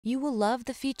You will love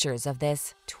the features of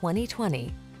this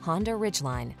 2020 Honda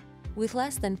Ridgeline. With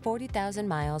less than 40,000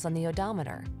 miles on the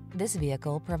odometer, this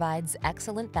vehicle provides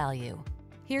excellent value.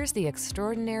 Here's the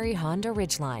extraordinary Honda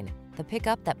Ridgeline, the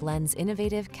pickup that blends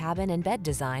innovative cabin and bed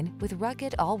design with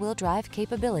rugged all-wheel drive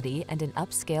capability and an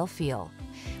upscale feel.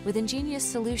 With ingenious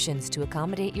solutions to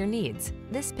accommodate your needs,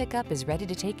 this pickup is ready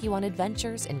to take you on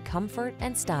adventures in comfort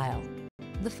and style.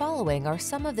 The following are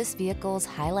some of this vehicle's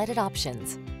highlighted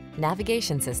options: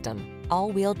 navigation system,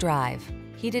 all-wheel drive,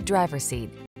 heated driver's seat,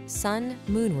 sun,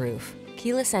 moonroof,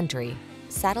 keyless entry,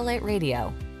 satellite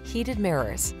radio, heated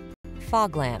mirrors,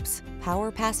 fog lamps, power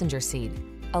passenger seat,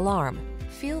 alarm.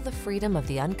 Feel the freedom of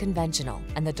the unconventional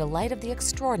and the delight of the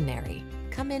extraordinary.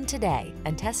 Come in today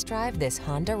and test drive this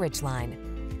Honda Ridgeline.